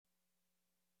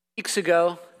Weeks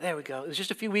ago, there we go. It was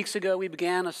just a few weeks ago we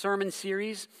began a sermon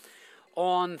series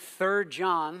on 3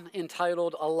 John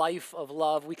entitled A Life of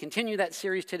Love. We continue that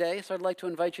series today, so I'd like to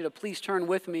invite you to please turn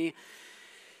with me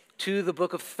to the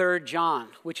book of 3 John,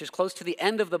 which is close to the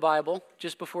end of the Bible,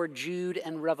 just before Jude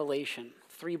and Revelation.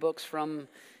 3 books from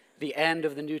the end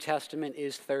of the New Testament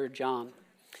is 3 John.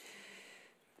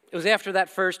 It was after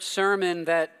that first sermon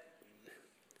that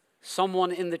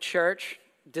someone in the church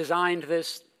designed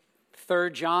this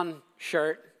 3 John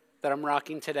shirt that I'm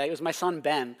rocking today. It was my son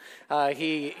Ben.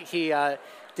 He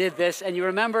did this, and you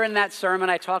remember in that sermon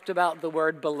I talked about the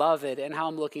word beloved and how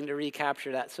I'm looking to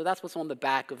recapture that. So that's what's on the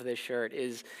back of this shirt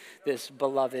is this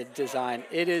beloved design.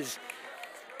 It is,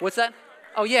 what's that?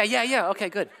 Oh yeah. Okay,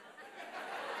 good.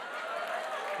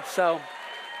 So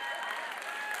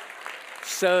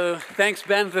thanks,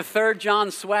 Ben. The 3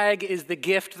 John swag is the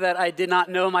gift that I did not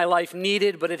know my life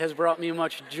needed, but it has brought me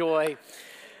much joy.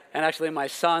 And actually, my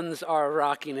sons are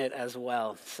rocking it as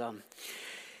well. So,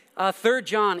 3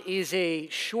 John is a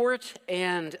short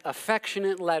and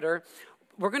affectionate letter.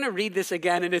 We're going to read this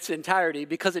again in its entirety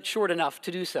because it's short enough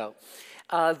to do so.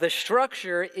 The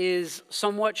structure is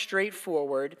somewhat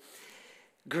straightforward.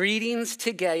 Greetings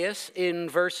to Gaius in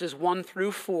verses 1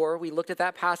 through 4. We looked at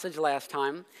that passage last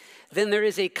time. Then there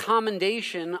is a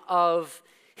commendation of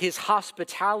his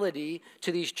hospitality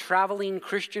to these traveling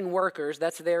Christian workers.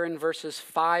 That's there in verses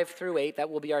 5 through 8. That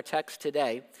will be our text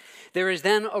today. There is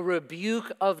then a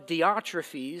rebuke of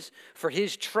Diotrephes for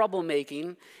his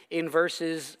troublemaking in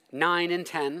verses 9 and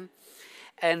 10.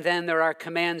 And then there are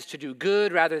commands to do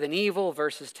good rather than evil,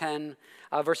 verses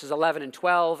 11 and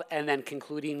 12, and then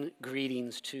concluding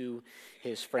greetings to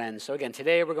his friends. So again,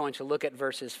 today we're going to look at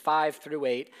verses 5 through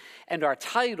 8, and our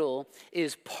title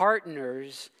is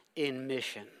Partners in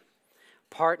Mission.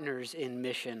 Partners in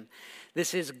Mission.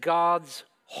 This is God's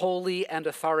holy and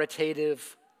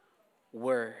authoritative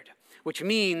word, which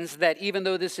means that even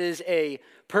though this is a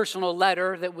personal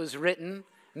letter that was written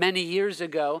many years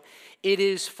ago, it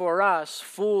is for us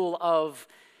full of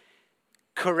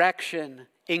correction,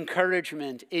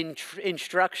 encouragement,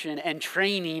 instruction, and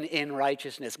training in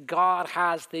righteousness. God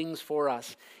has things for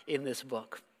us in this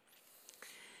book.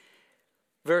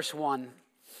 Verse 1.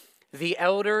 The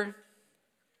elder,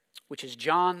 which is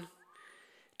John,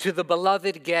 to the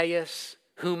beloved Gaius,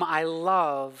 whom I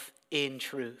love in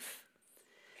truth.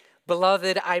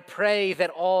 Beloved, I pray that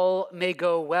all may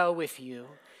go well with you,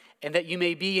 and that you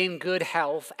may be in good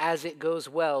health as it goes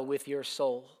well with your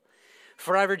soul.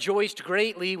 For I rejoiced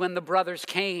greatly when the brothers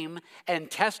came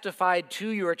and testified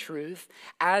to your truth,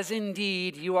 as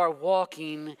indeed you are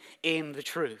walking in the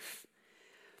truth.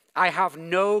 I have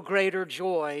no greater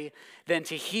joy than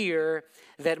to hear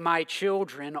that my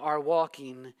children are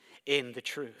walking in the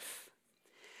truth.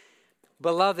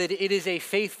 Beloved, it is a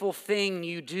faithful thing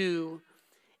you do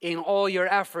in all your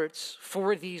efforts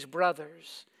for these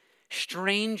brothers,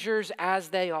 strangers as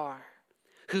they are,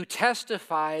 who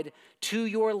testified to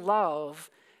your love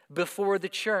before the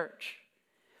church.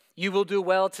 You will do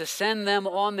well to send them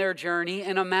on their journey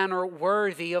in a manner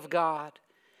worthy of God,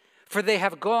 for they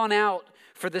have gone out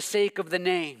for the sake of the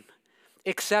name,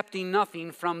 accepting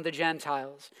nothing from the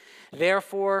Gentiles.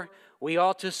 Therefore, we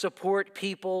ought to support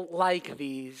people like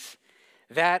these,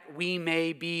 that we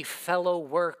may be fellow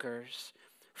workers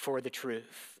for the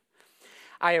truth.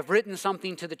 I have written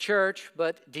something to the church,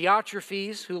 but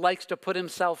Diotrephes, who likes to put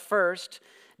himself first,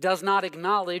 does not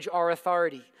acknowledge our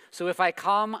authority. So if I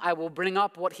come, I will bring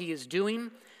up what he is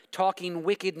doing, talking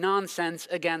wicked nonsense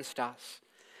against us.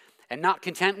 And not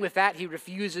content with that, he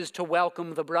refuses to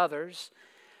welcome the brothers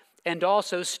and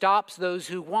also stops those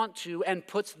who want to and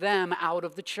puts them out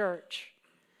of the church.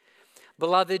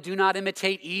 Beloved, do not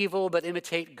imitate evil, but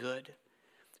imitate good.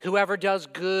 Whoever does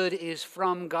good is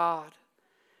from God.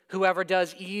 Whoever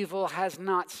does evil has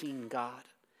not seen God.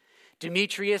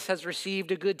 Demetrius has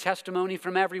received a good testimony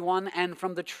from everyone and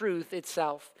from the truth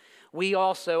itself. We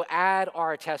also add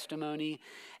our testimony,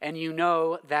 and you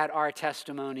know that our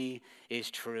testimony is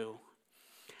true.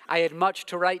 I had much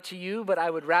to write to you, but I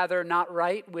would rather not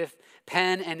write with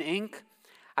pen and ink.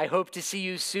 I hope to see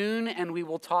you soon, and we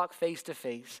will talk face to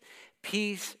face.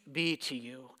 Peace be to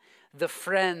you. The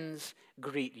friends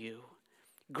greet you.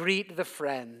 Greet the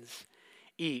friends,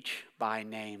 each by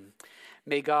name.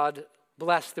 May God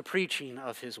bless the preaching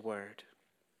of his word.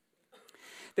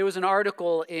 There was an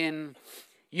article in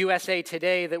USA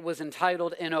Today that was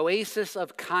entitled An Oasis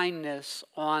of Kindness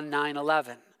on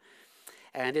 9/11.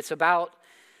 And it's about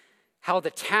how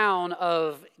the town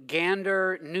of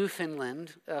Gander,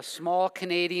 Newfoundland, a small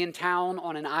Canadian town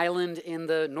on an island in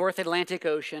the North Atlantic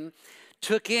Ocean,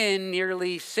 took in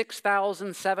nearly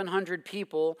 6,700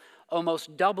 people,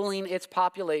 almost doubling its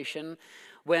population,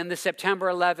 when the September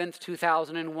 11th,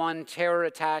 2001 terror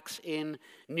attacks in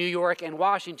New York and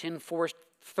Washington forced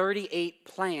 38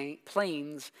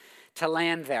 planes to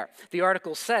land there. The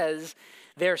article says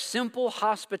their simple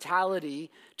hospitality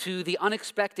to the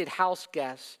unexpected house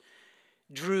guests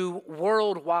drew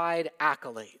worldwide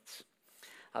accolades.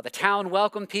 The town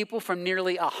welcomed people from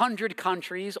nearly 100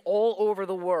 countries all over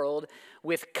the world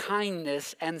with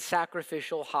kindness and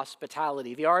sacrificial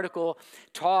hospitality. The article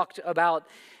talked about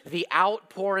the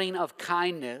outpouring of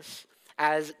kindness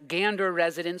as Gander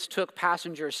residents took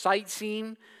passengers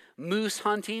sightseeing, moose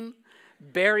hunting,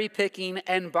 berry picking,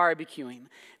 and barbecuing.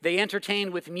 They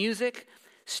entertained with music,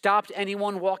 stopped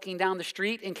anyone walking down the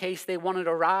street in case they wanted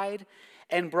a ride,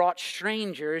 and brought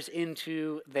strangers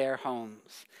into their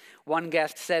homes. One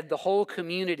guest said the whole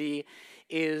community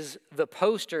is the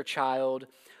poster child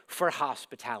for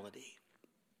hospitality.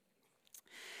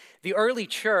 The early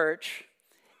church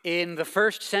in the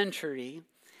first century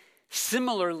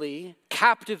similarly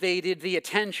captivated the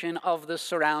attention of the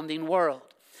surrounding world.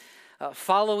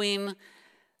 Following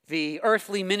the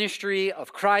earthly ministry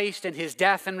of Christ and his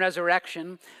death and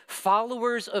resurrection,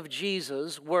 followers of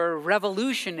Jesus were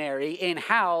revolutionary in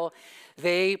how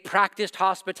they practiced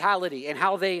hospitality and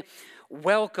how they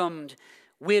welcomed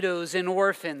widows and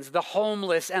orphans, the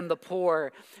homeless and the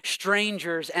poor,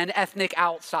 strangers and ethnic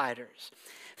outsiders.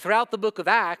 Throughout the book of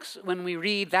Acts, when we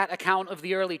read that account of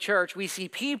the early church, we see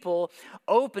people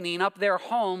opening up their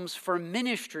homes for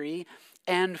ministry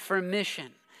and for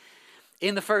mission.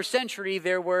 In the first century,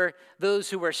 there were those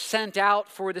who were sent out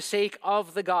for the sake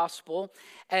of the gospel,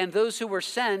 and those who were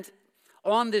sent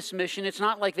on this mission, it's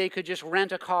not like they could just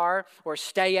rent a car or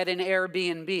stay at an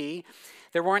Airbnb.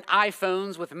 There weren't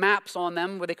iPhones with maps on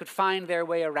them where they could find their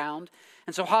way around.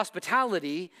 And so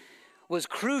hospitality was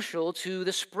crucial to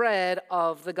the spread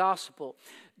of the gospel.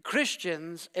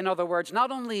 Christians, in other words,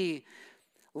 not only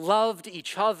loved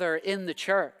each other in the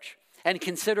church and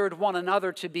considered one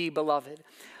another to be beloved,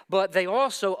 but they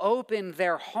also opened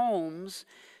their homes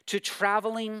to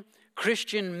traveling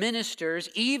Christian ministers,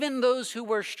 even those who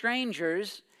were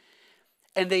strangers,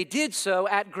 and they did so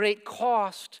at great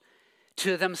cost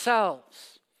to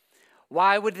themselves.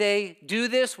 Why would they do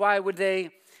this? Why would they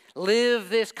live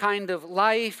this kind of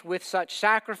life with such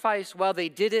sacrifice? Well, they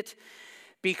did it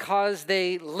because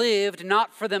they lived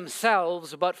not for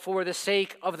themselves, but for the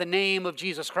sake of the name of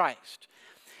Jesus Christ.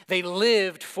 They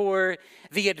lived for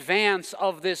the advance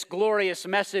of this glorious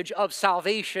message of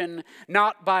salvation,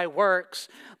 not by works,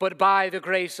 but by the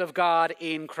grace of God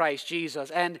in Christ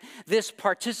Jesus. And this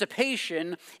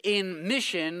participation in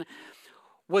mission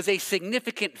was a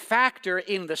significant factor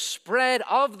in the spread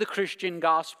of the Christian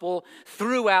gospel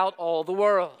throughout all the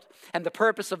world. And the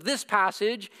purpose of this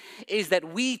passage is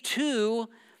that we too,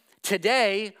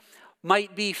 today,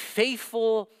 might be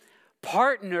faithful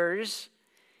partners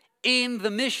in the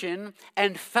mission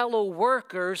and fellow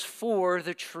workers for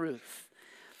the truth.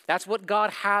 That's what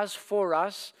God has for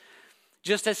us,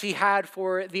 just as he had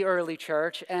for the early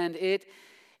church. And it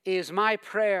is my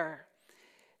prayer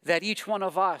that each one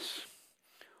of us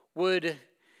would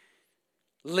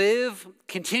live,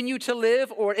 continue to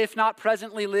live, or if not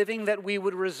presently living, that we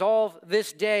would resolve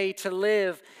this day to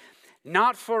live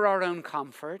not for our own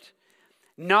comfort,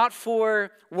 not for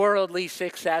worldly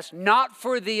success, not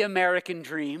for the American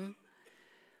dream,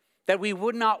 that we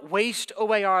would not waste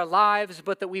away our lives,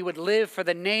 but that we would live for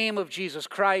the name of Jesus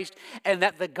Christ, and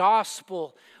that the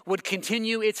gospel would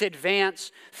continue its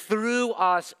advance through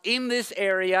us in this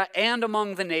area and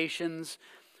among the nations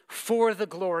for the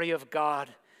glory of God,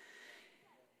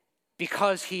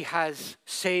 because he has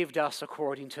saved us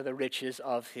according to the riches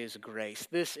of his grace.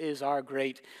 This is our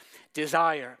great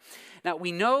desire. Now,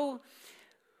 we know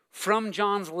from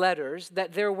John's letters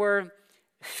that there were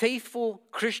faithful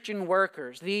Christian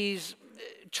workers, these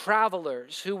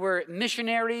travelers who were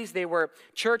missionaries, they were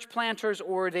church planters,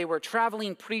 or they were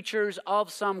traveling preachers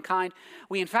of some kind.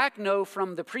 We in fact know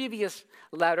from the previous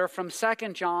letter from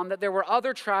 2 John that there were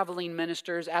other traveling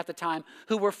ministers at the time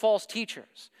who were false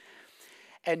teachers.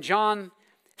 And John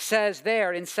says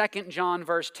there in 2 John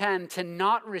verse 10 to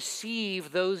not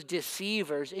receive those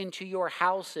deceivers into your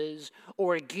houses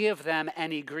or give them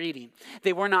any greeting.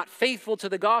 They were not faithful to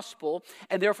the gospel,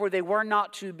 and therefore they were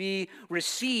not to be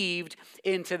received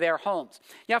into their homes.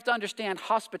 You have to understand,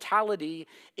 hospitality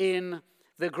in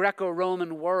the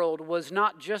Greco-Roman world was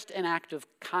not just an act of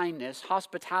kindness.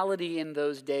 Hospitality in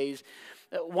those days,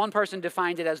 one person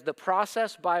defined it as the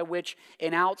process by which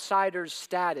an outsider's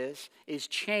status is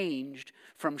changed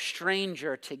from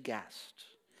stranger to guest.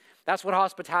 That's what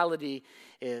hospitality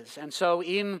is. And so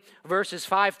in verses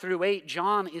 5 through 8,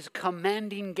 John is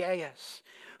commending Gaius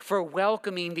for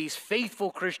welcoming these faithful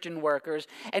Christian workers,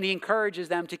 and he encourages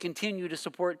them to continue to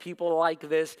support people like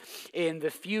this in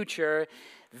the future,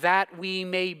 that we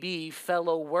may be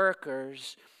fellow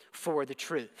workers for the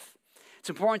truth. It's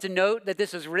important to note that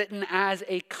this is written as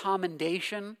a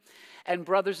commendation. And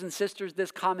brothers and sisters,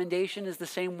 this commendation is the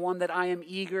same one that I am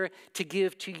eager to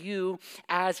give to you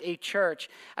as a church.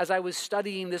 As I was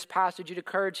studying this passage, it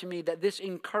occurred to me that this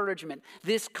encouragement,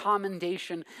 this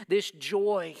commendation, this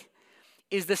joy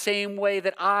is the same way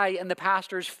that I and the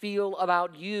pastors feel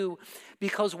about you,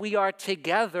 because we are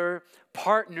together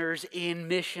partners in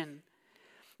mission.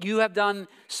 You have done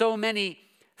so many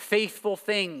faithful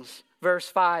things. Verse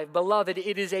 5, beloved,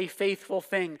 it is a faithful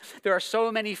thing. There are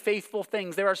so many faithful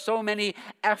things. There are so many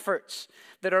efforts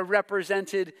that are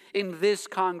represented in this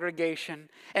congregation.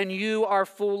 And you are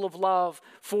full of love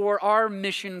for our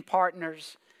mission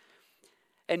partners.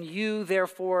 And you,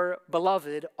 therefore,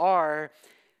 beloved, are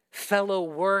fellow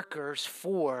workers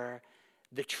for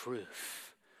the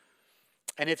truth.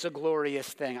 And it's a glorious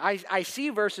thing. I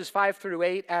see verses 5 through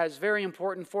 8 as very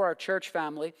important for our church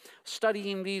family.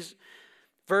 Studying these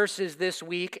verses this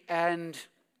week and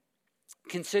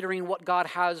considering what God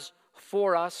has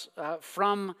for us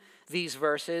from these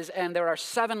verses. And there are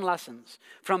 7 lessons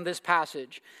from this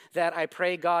passage that I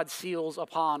pray God seals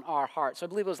upon our hearts. So I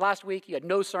believe it was last week you had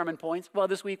no sermon points. Well,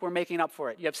 this week we're making up for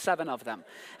it. You have 7 of them.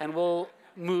 And we'll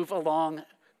move along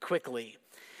quickly.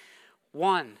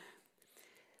 1,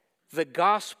 the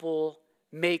gospel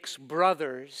makes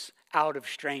brothers out of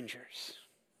strangers.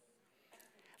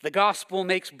 The gospel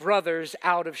makes brothers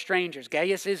out of strangers.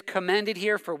 Gaius is commended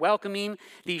here for welcoming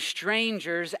these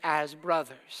strangers as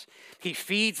brothers. He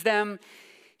feeds them.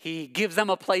 He gives them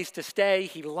a place to stay.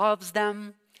 He loves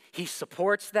them. He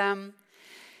supports them.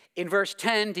 In verse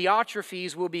 10,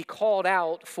 Diotrephes will be called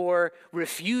out for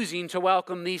refusing to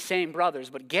welcome these same brothers.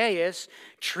 But Gaius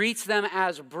treats them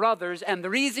as brothers. And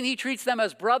the reason he treats them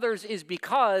as brothers is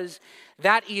because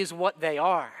that is what they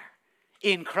are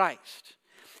in Christ.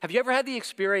 Have you ever had the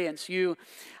experience you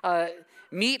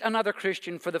meet another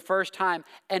Christian for the first time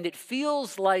and it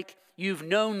feels like you've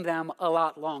known them a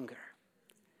lot longer?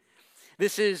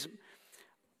 This is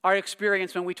our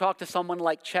experience when we talk to someone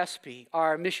like Chespi,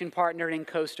 our mission partner in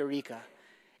Costa Rica.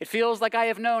 It feels like I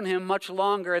have known him much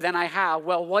longer than I have.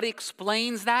 Well, what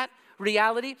explains that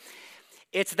reality?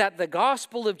 It's that the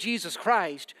gospel of Jesus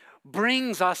Christ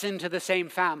brings us into the same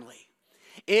family.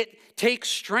 It takes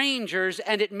strangers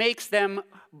and it makes them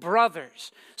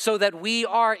brothers, so that we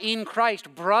are in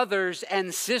Christ brothers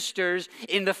and sisters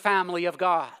in the family of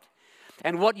God.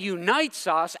 And what unites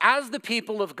us as the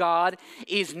people of God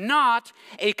is not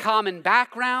a common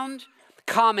background,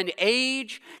 common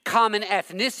age, common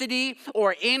ethnicity,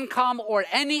 or income, or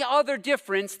any other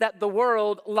difference that the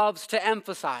world loves to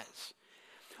emphasize.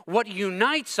 What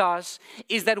unites us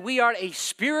is that we are a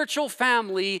spiritual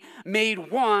family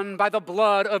made one by the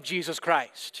blood of Jesus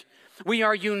Christ. We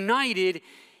are united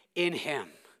in Him.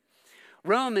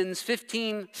 Romans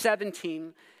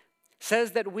 15:17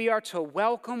 says that we are to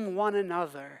welcome one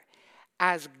another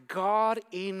as God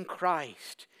in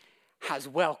Christ has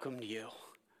welcomed you.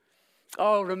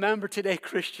 Oh, remember today,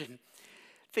 Christian,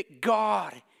 that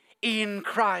God in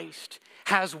Christ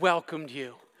has welcomed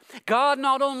you. God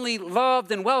not only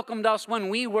loved and welcomed us when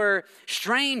we were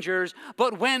strangers,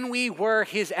 but when we were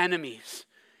His enemies.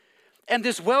 And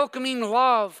this welcoming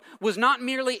love was not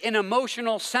merely an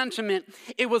emotional sentiment.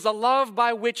 It was a love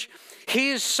by which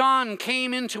His Son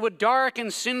came into a dark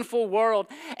and sinful world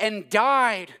and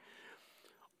died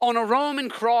on a Roman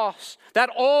cross, that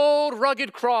old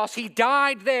rugged cross. He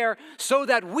died there so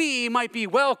that we might be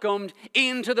welcomed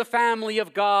into the family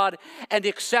of God and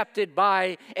accepted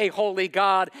by a holy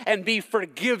God and be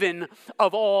forgiven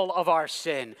of all of our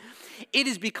sin. It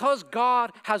is because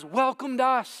God has welcomed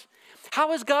us.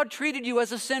 How has God treated you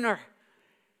as a sinner?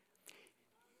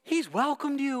 He's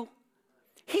welcomed you.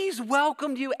 He's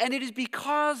welcomed you, and it is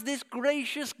because this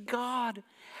gracious God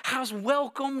has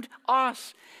welcomed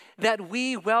us that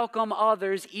we welcome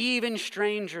others, even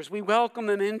strangers. We welcome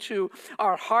them into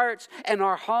our hearts and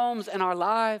our homes and our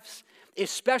lives,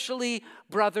 especially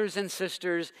brothers and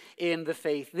sisters in the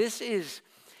faith. This is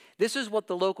what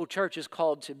the local church is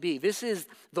called to be. This is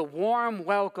the warm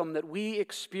welcome that we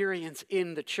experience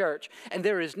in the church, and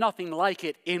there is nothing like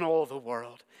it in all the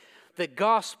world. The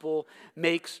gospel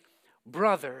makes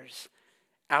brothers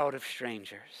out of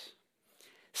strangers.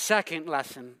 Second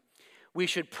lesson, we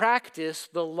should practice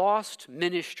the lost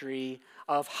ministry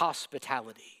of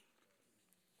hospitality.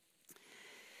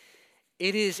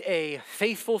 It is a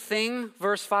faithful thing,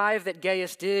 verse 5, that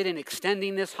Gaius did in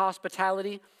extending this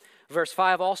hospitality. Verse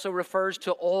 5 also refers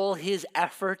to all his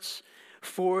efforts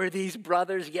for these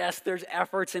brothers. Yes, there's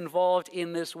efforts involved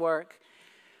in this work.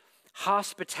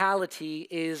 Hospitality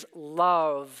is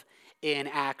love in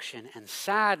action. And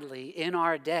sadly, in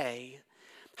our day,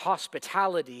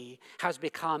 hospitality has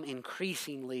become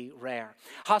increasingly rare.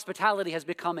 Hospitality has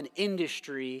become an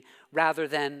industry rather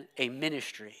than a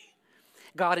ministry.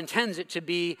 God intends it to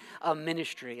be a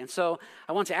ministry. And so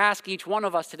I want to ask each one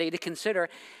of us today to consider,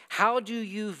 how do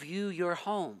you view your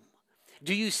home?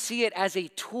 Do you see it as a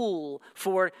tool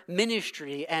for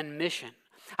ministry and mission?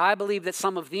 I believe that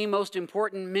some of the most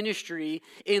important ministry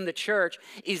in the church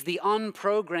is the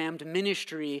unprogrammed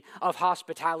ministry of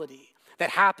hospitality that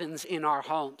happens in our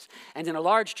homes. And in a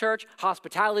large church,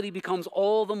 hospitality becomes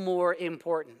all the more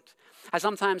important. I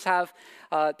sometimes have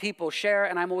people share,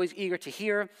 and I'm always eager to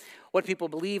hear what people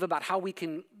believe about how we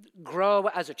can grow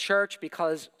as a church,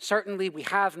 because certainly we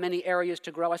have many areas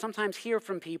to grow. I sometimes hear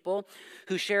from people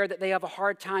who share that they have a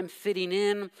hard time fitting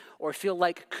in or feel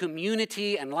like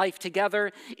community and life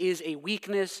together is a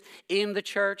weakness in the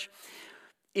church.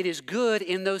 It is good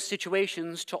in those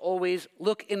situations to always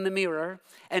look in the mirror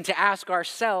and to ask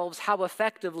ourselves how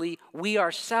effectively we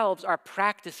ourselves are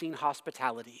practicing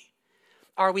hospitality.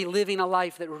 Are we living a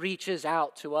life that reaches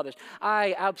out to others?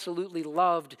 I absolutely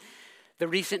loved the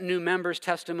recent new members'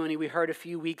 testimony we heard a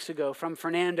few weeks ago from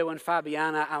Fernando and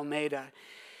Fabiana Almeida,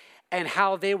 and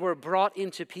how they were brought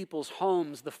into people's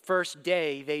homes the first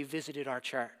day they visited our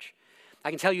church.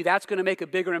 I can tell you that's going to make a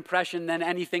bigger impression than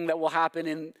anything that will happen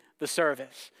in the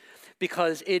service,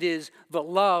 because it is the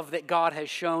love that God has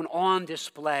shown on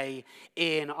display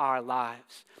in our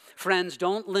lives. Friends,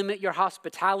 don't limit your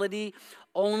hospitality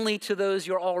only to those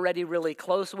you're already really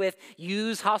close with.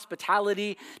 Use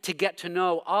hospitality to get to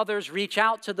know others. Reach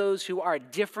out to those who are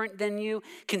different than you.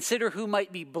 Consider who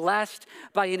might be blessed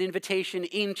by an invitation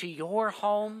into your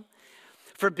home.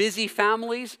 For busy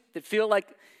families that feel like,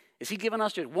 is he giving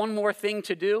us just one more thing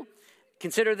to do?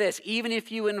 Consider this: even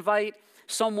if you invite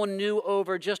someone new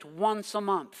over just once a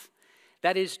month,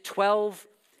 that is 12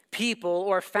 people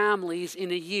or families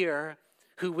in a year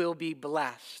who will be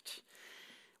blessed.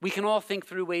 We can all think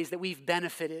through ways that we've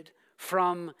benefited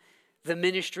from the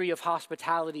ministry of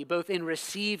hospitality, both in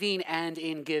receiving and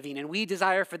in giving. And we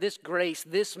desire for this grace,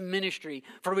 this ministry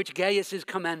for which Gaius is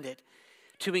commended,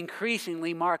 to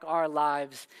increasingly mark our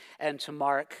lives and to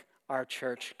mark our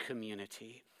church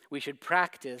community. We should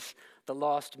practice the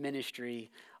lost ministry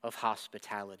of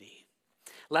hospitality.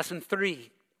 Lesson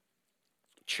 3,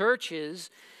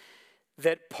 churches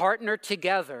that partner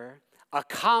together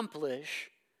accomplish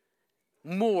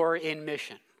more in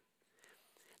mission.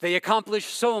 They accomplish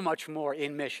so much more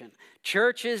in mission.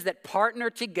 Churches that partner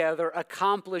together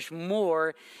accomplish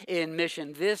more in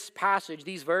mission. This passage,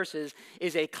 these verses,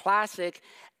 is a classic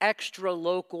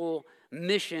extra-local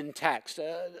mission text.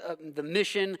 The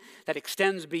mission that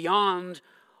extends beyond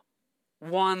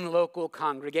one local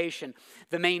congregation.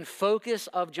 The main focus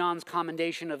of John's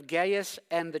commendation of Gaius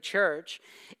and the church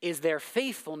is their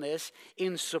faithfulness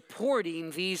in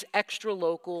supporting these extra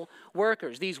local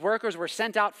workers. These workers were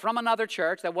sent out from another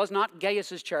church that was not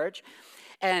Gaius's church,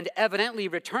 and evidently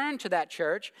returned to that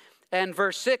church. And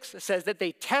verse 6 says that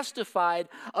they testified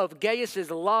of Gaius's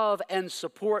love and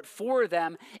support for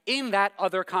them in that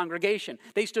other congregation.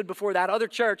 They stood before that other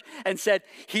church and said,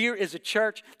 here is a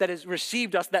church that has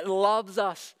received us, that loves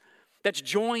us, that's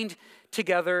joined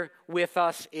together with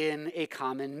us in a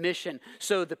common mission.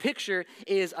 So the picture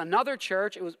is another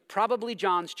church. It was probably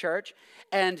John's church,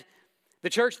 and the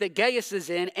church that Gaius is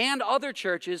in, and other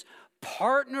churches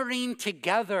partnering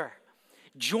together,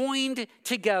 joined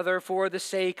together for the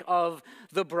sake of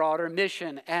the broader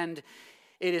mission. And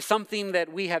it is something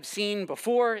that we have seen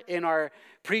before in our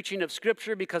preaching of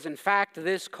Scripture, because in fact,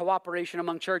 this cooperation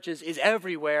among churches is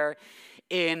everywhere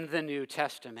in the New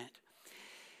Testament.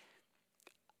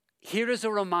 Here is a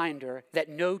reminder that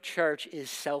no church is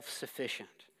self-sufficient.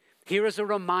 Here is a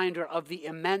reminder of the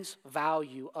immense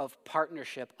value of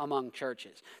partnership among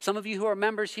churches. Some of you who are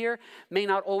members here may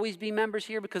not always be members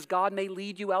here because God may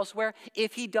lead you elsewhere.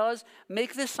 If he does,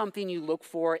 make this something you look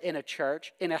for in a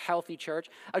church, in a healthy church,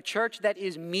 a church that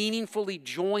is meaningfully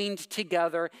joined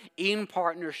together in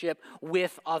partnership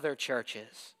with other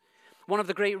churches. One of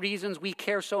the great reasons we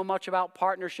care so much about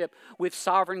partnership with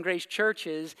Sovereign Grace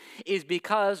churches is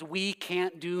because we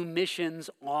can't do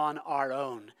missions on our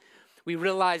own. We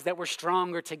realize that we're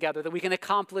stronger together, that we can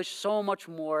accomplish so much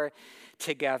more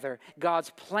together. God's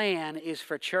plan is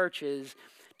for churches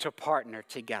to partner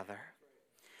together.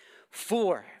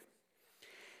 4,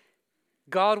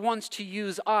 God wants to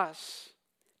use us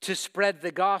to spread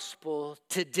the gospel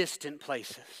to distant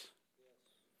places.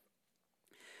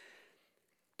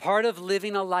 Part of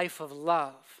living a life of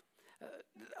love,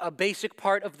 a basic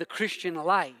part of the Christian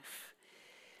life,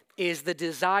 is the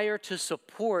desire to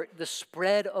support the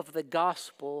spread of the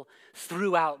gospel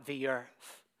throughout the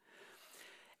earth.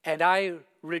 And I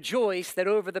rejoice that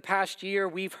over the past year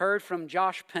we've heard from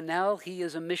Josh Pinnell. He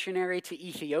is a missionary to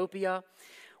Ethiopia.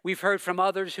 We've heard from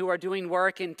others who are doing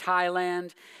work in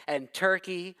Thailand and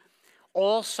Turkey.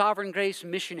 All Sovereign Grace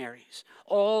missionaries,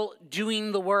 all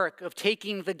doing the work of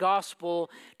taking the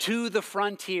gospel to the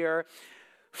frontier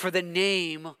for the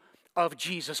name of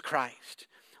Jesus Christ.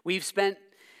 We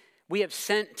have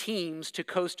sent teams to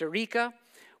Costa Rica.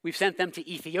 We've sent them to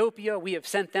Ethiopia. We have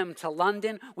sent them to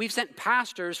London. We've sent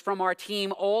pastors from our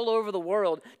team all over the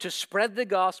world to spread the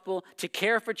gospel, to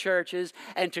care for churches,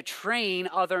 and to train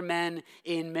other men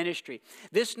in ministry.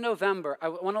 This November, I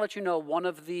want to let you know one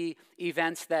of the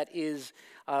events that is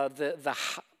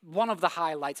one of the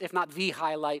highlights, if not the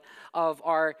highlight, of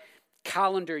our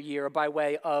calendar year by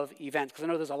way of events, because I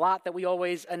know there's a lot that we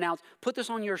always announce. Put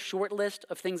this on your short list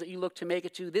of things that you look to make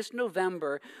it to. This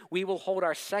November, we will hold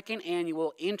our second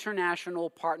annual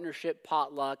International Partnership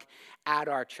Potluck at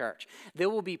our church. There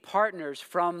will be partners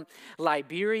from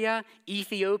Liberia,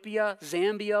 Ethiopia,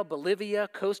 Zambia, Bolivia,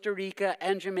 Costa Rica,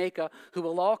 and Jamaica who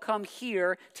will all come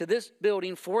here to this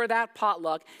building for that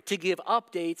potluck to give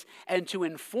updates and to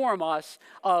inform us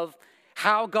of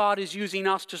how God is using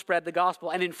us to spread the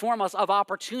gospel and inform us of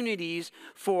opportunities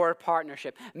for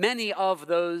partnership. Many of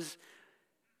those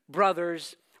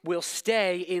brothers will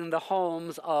stay in the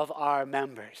homes of our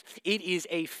members. It is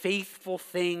a faithful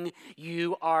thing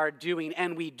you are doing,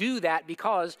 and we do that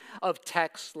because of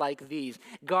texts like these.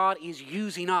 God is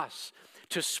using us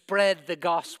to spread the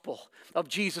gospel of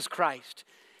Jesus Christ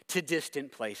to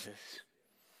distant places.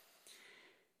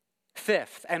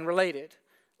 Fifth and related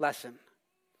lesson.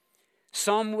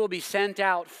 Some will be sent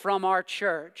out from our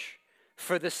church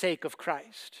for the sake of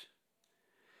Christ.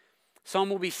 Some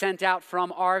will be sent out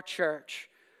from our church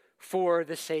for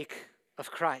the sake of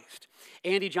Christ.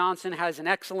 Andy Johnson has an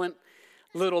excellent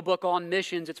little book on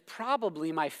missions. It's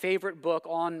probably my favorite book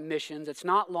on missions. It's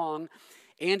not long.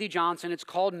 Andy Johnson, it's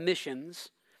called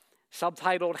Missions,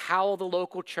 subtitled How the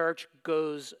Local Church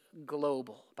Goes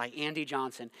Global by Andy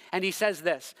Johnson. And he says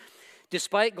this: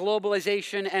 despite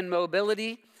globalization and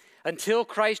mobility, until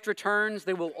Christ returns,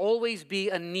 there will always be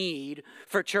a need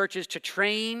for churches to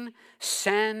train,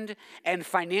 send, and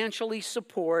financially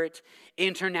support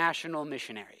international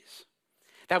missionaries.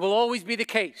 That will always be the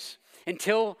case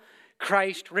until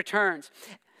Christ returns.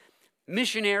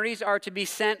 Missionaries are to be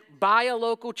sent by a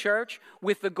local church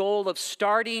with the goal of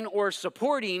starting or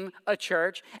supporting a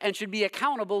church and should be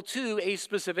accountable to a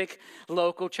specific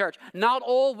local church. Not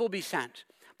all will be sent,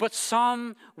 but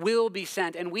some will be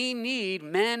sent. And we need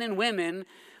men and women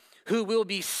who will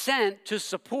be sent to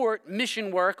support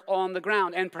mission work on the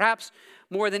ground. And perhaps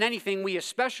more than anything, we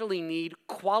especially need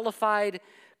qualified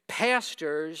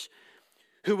pastors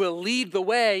who will lead the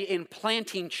way in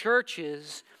planting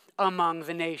churches among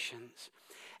the nations.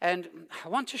 And I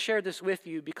want to share this with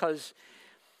you because,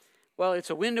 well,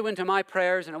 it's a window into my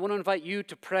prayers, and I want to invite you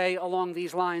to pray along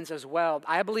these lines as well.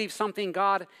 I believe something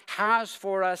God has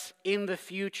for us in the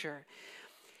future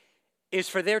is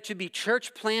for there to be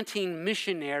church planting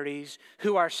missionaries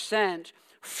who are sent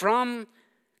from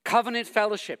Covenant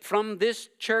Fellowship, from this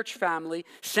church family,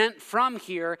 sent from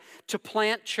here to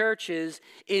plant churches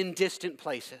in distant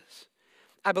places.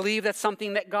 I believe that's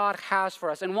something that God has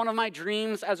for us. And one of my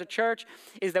dreams as a church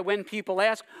is that when people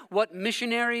ask what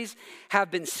missionaries have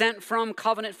been sent from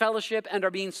Covenant Fellowship and are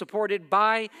being supported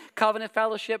by Covenant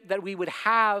Fellowship, that we would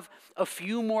have a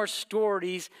few more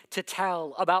stories to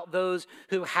tell about those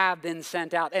who have been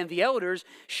sent out. And the elders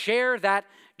share that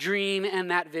dream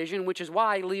and that vision, which is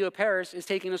why Leo Paris is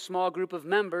taking a small group of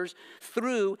members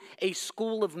through a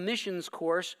School of Missions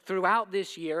course throughout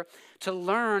this year to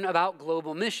learn about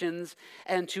global missions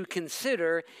and to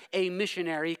consider a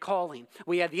missionary calling.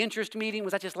 We had the interest meeting,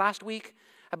 was that just last week?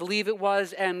 I believe it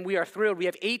was, and we are thrilled. We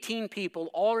have 18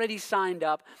 people already signed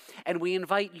up, and we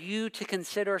invite you to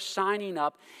consider signing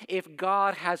up if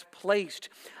God has placed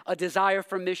a desire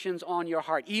for missions on your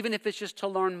heart, even if it's just to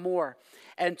learn more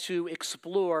and to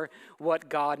explore what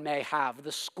God may have.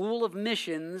 The School of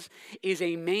Missions is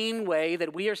a main way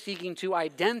that we are seeking to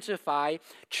identify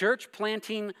church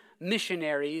planting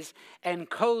missionaries and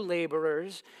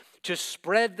co-laborers to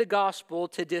spread the gospel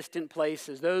to distant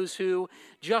places. Those who,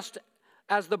 just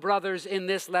as the brothers in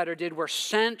this letter did, were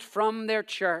sent from their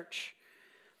church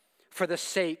for the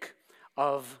sake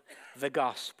of the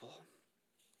gospel.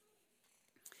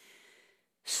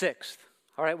 Sixth,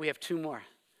 All right, we have two more.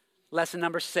 Lesson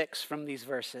number 6 from these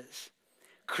verses.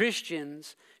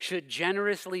 Christians should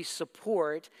generously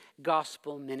support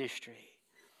gospel ministry.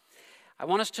 I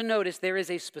want us to notice there is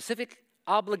a specific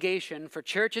obligation for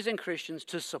churches and Christians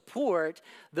to support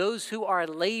those who are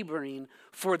laboring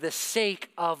for the sake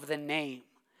of the name.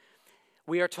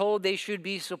 We are told they should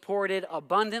be supported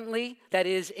abundantly, that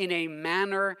is, in a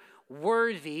manner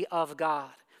worthy of God.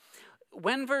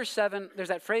 When verse 7, there's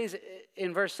that phrase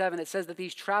in verse 7, it says that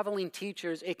these traveling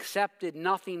teachers accepted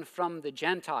nothing from the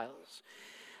Gentiles.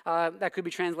 That could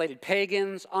be translated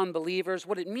pagans, unbelievers.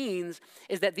 What it means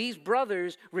is that these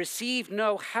brothers received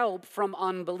no help from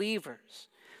unbelievers.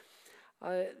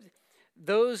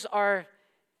 Those are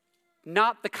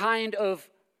not the kind of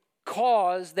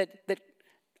cause that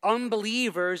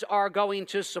unbelievers are going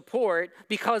to support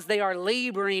because they are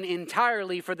laboring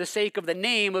entirely for the sake of the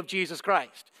name of Jesus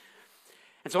Christ.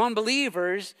 And so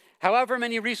unbelievers, however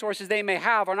many resources they may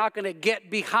have, are not going to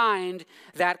get behind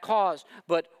that cause.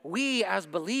 But we as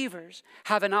believers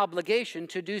have an obligation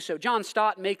to do so. John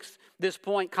Stott makes this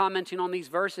point commenting on these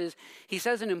verses. He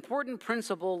says an important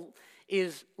principle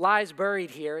lies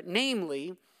buried here,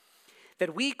 namely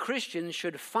that we Christians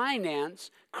should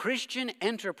finance Christian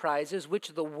enterprises which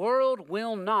the world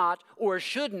will not or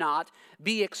should not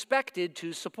be expected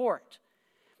to support.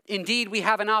 Indeed, we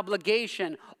have an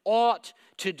obligation, ought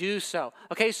to do so.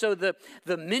 Okay, so the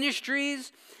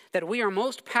ministries that we are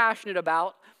most passionate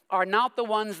about are not the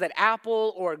ones that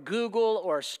Apple or Google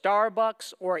or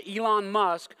Starbucks or Elon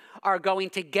Musk are going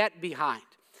to get behind.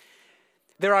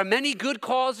 There are many good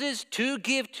causes to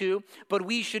give to, but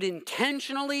we should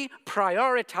intentionally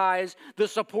prioritize the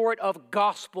support of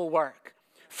gospel work.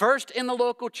 First in the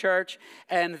local church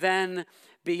and then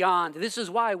beyond. This is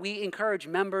why we encourage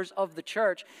members of the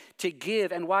church to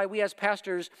give, and why we as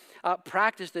pastors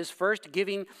practice this, first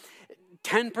giving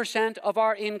 10% of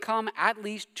our income at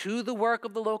least to the work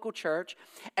of the local church,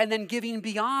 and then giving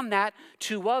beyond that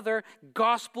to other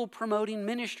gospel promoting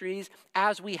ministries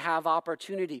as we have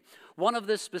opportunity. One of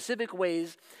the specific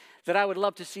ways that I would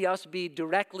love to see us be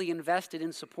directly invested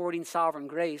in supporting Sovereign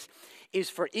Grace is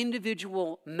for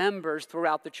individual members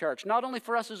throughout the church. Not only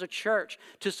for us as a church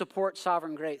to support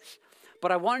Sovereign Grace,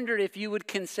 but I wonder if you would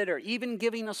consider even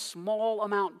giving a small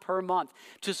amount per month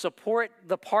to support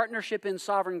the partnership in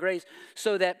Sovereign Grace,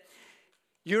 so that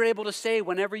you're able to say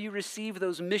whenever you receive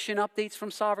those mission updates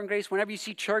from Sovereign Grace, whenever you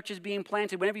see churches being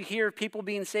planted, whenever you hear people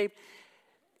being saved,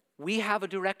 we have a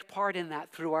direct part in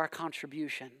that through our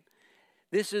contribution.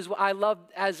 This is what I love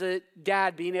as a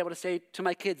dad, being able to say to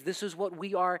my kids, this is what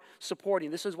we are supporting.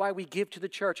 This is why we give to the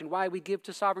church and why we give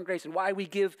to Sovereign Grace and why we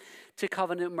give to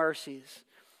Covenant Mercies.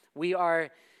 We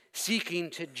are seeking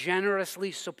to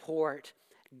generously support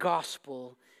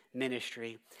gospel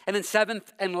ministry. And then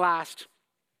seventh and last,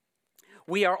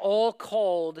 we are all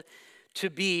called to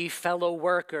be fellow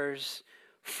workers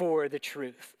for the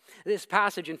truth. This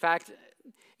passage, in fact,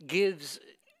 gives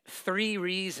 3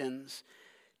 reasons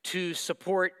to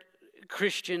support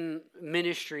Christian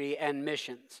ministry and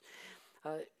missions.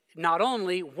 Not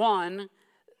only, one,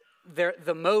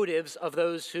 the motives of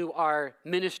those who are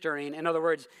ministering. In other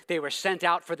words, they were sent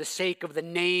out for the sake of the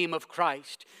name of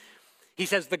Christ. He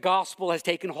says the gospel has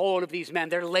taken hold of these men.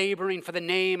 They're laboring for the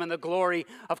name and the glory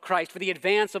of Christ, for the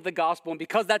advance of the gospel. And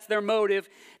because that's their motive,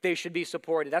 they should be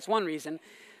supported. That's one reason.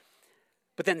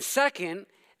 But then second,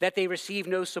 that they receive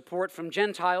no support from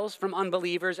Gentiles, from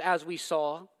unbelievers, as we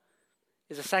saw,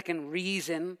 is a second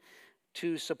reason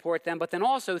to support them. But then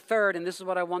also third, and this is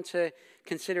what I want to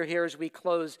consider here as we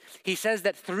close, he says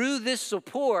that through this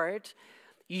support,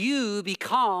 you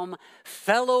become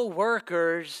fellow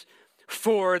workers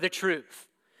for the truth.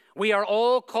 We are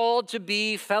all called to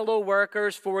be fellow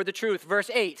workers for the truth.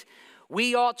 Verse 8,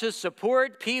 we ought to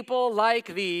support people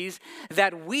like these,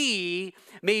 that we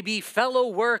may be fellow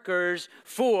workers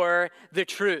for the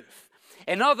truth.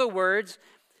 In other words,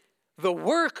 the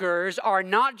workers are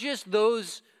not just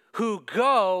those who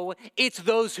go, it's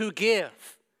those who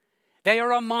give. They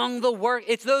are among the work.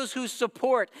 It's those who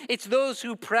support. It's those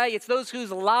who pray. It's those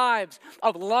whose lives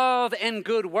of love and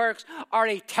good works are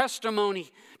a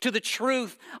testimony to the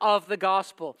truth of the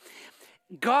gospel.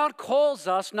 God calls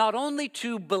us not only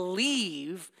to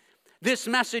believe this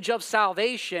message of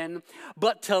salvation,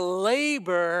 but to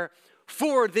labor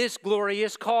for this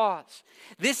glorious cause.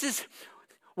 This is,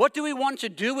 what do we want to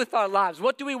do with our lives?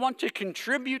 What do we want to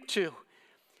contribute to?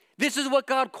 This is what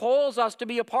God calls us to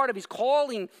be a part of. He's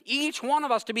calling each one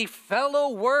of us to be fellow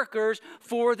workers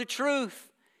for the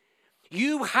truth.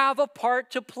 You have a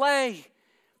part to play.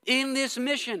 in this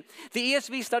mission. The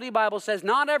ESV Study Bible says,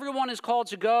 not everyone is called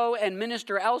to go and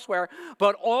minister elsewhere,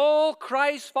 but all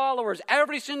Christ's followers,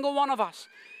 every single one of us,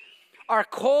 are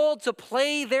called to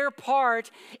play their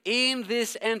part in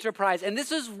this enterprise. And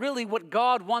this is really what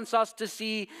God wants us to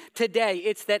see today.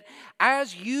 It's that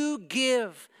as you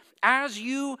give, as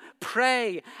you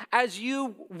pray, as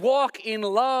you walk in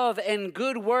love and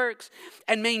good works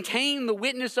and maintain the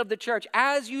witness of the church,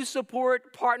 as you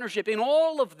support partnership in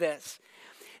all of this,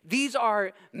 these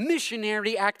are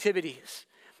missionary activities.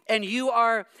 And you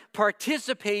are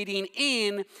participating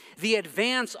in the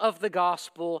advance of the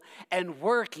gospel and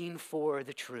working for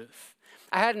the truth.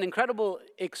 I had an incredible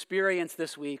experience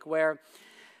this week where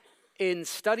in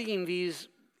studying these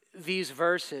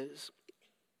verses,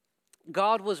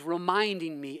 God was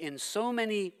reminding me in so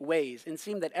many ways, and it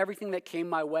seemed that everything that came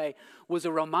my way was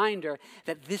a reminder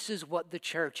that this is what the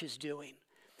church is doing,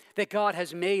 that God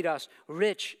has made us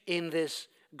rich in this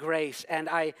grace. And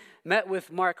I met with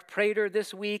Mark Prater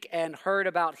this week and heard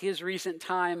about his recent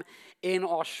time in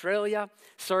Australia,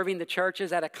 serving the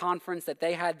churches at a conference that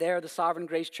they had there, the Sovereign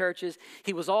Grace Churches.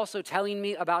 He was also telling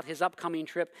me about his upcoming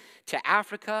trip to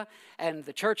Africa and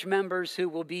the church members who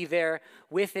will be there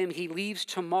with him. He leaves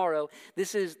tomorrow.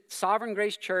 This is Sovereign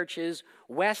Grace Churches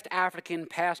West African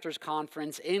Pastors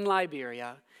Conference in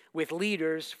Liberia with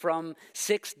leaders from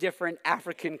 6 different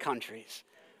African countries.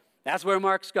 That's where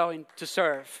Mark's going to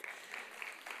serve.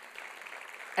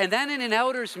 And then in an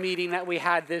elders meeting that we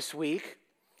had this week,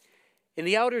 in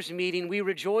the elders meeting, we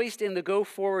rejoiced in the Go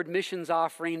Forward missions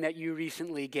offering that you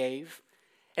recently gave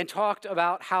and talked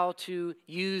about how to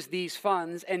use these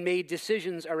funds and made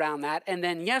decisions around that. And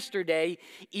then yesterday,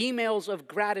 emails of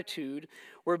gratitude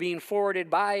were being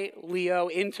forwarded by Leo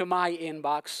into my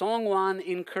inbox. Songwon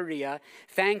in Korea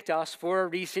thanked us for a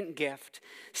recent gift,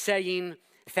 saying,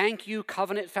 "Thank you,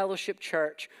 Covenant Fellowship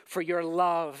Church, for your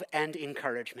love and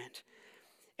encouragement."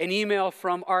 An email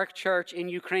from Ark Church in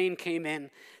Ukraine came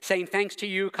in saying, "Thanks to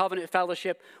you, Covenant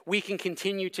Fellowship, we can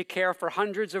continue to care for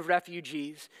hundreds of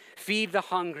refugees, feed the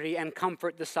hungry, and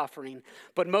comfort the suffering.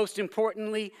 But most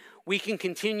importantly, we can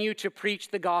continue to preach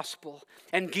the gospel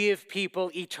and give people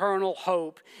eternal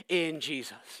hope in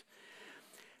Jesus."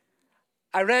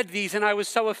 I read these and I was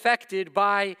so affected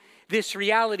by this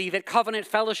reality that Covenant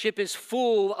Fellowship is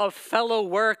full of fellow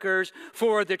workers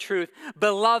for the truth.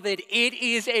 Beloved, it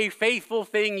is a faithful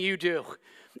thing you do.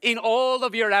 In all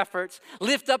of your efforts,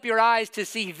 lift up your eyes to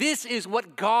see this is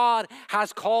what God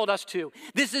has called us to.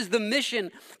 This is the mission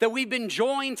that we've been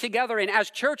joined together in as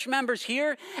church members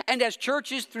here and as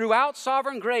churches throughout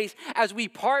Sovereign Grace as we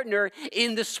partner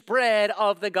in the spread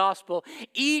of the gospel.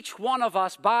 Each one of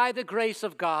us, by the grace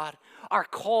of God, are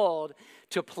called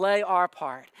to play our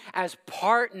part as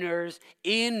partners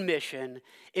in mission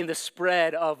in the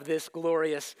spread of this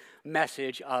glorious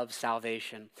message of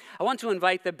salvation. I want to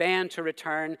invite the band to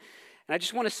return, and I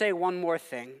just want to say one more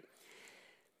thing.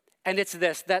 And it's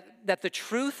this, that the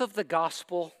truth of the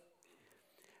gospel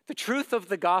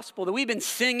that we've been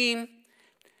singing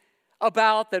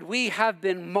about, that we have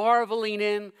been marveling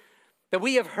in, that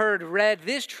we have heard read,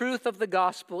 this truth of the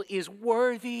gospel is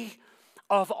worthy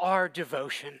of our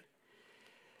devotion.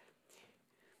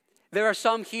 There are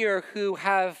some here who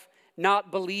have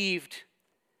not believed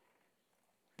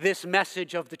this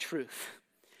message of the truth.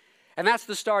 And that's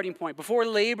the starting point. Before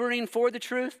laboring for the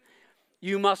truth,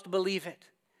 you must believe it.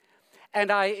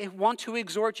 And I want to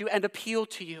exhort you and appeal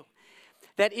to you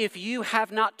that if you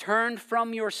have not turned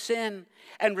from your sin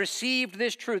and received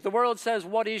this truth, the world says,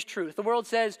 what is truth? The world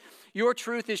says, your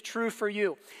truth is true for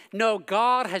you. No,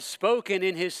 God has spoken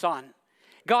in his Son.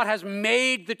 God has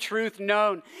made the truth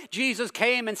known. Jesus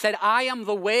came and said, I am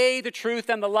the way, the truth,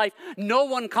 and the life. No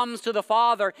one comes to the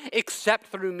Father except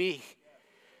through me.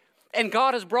 And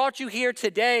God has brought you here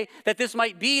today that this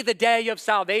might be the day of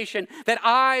salvation, that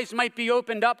eyes might be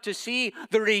opened up to see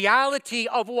the reality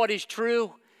of what is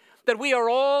true, that we are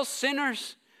all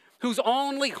sinners whose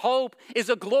only hope is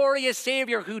a glorious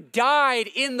Savior who died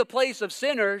in the place of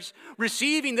sinners,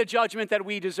 receiving the judgment that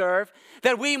we deserve,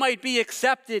 that we might be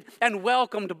accepted and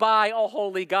welcomed by a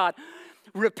holy God.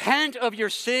 Repent of your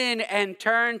sin and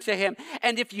turn to him.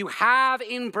 And if you have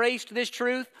embraced this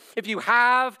truth, if you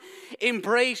have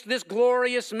embraced this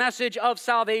glorious message of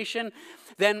salvation,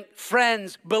 then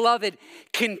friends, beloved,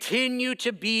 continue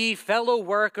to be fellow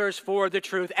workers for the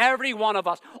truth. Every one of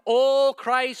us, all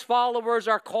Christ's followers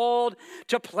are called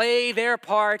to play their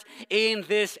part in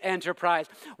this enterprise.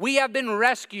 We have been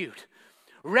rescued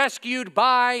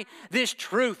by this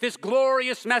truth, this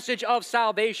glorious message of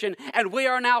salvation. And we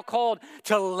are now called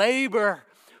to labor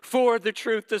for the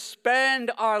truth, to spend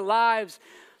our lives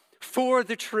for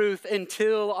the truth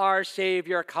until our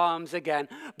Savior comes again.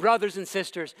 Brothers and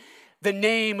sisters, the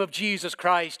name of Jesus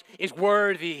Christ is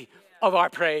worthy of our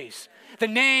praise. The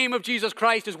name of Jesus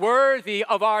Christ is worthy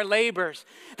of our labors.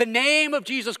 The name of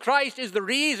Jesus Christ is the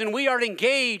reason we are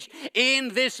engaged in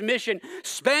this mission,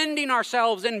 spending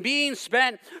ourselves and being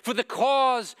spent for the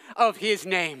cause of his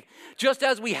name. Just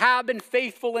as we have been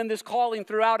faithful in this calling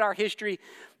throughout our history,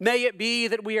 may it be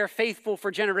that we are faithful for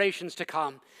generations to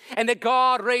come, and that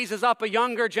God raises up a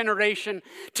younger generation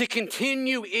to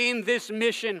continue in this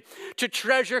mission, to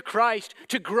treasure Christ,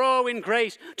 to grow in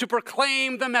grace, to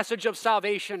proclaim the message of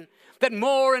salvation, that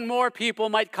more and more people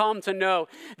might come to know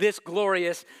this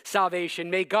glorious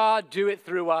salvation. May God do it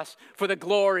through us for the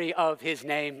glory of his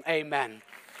name. Amen.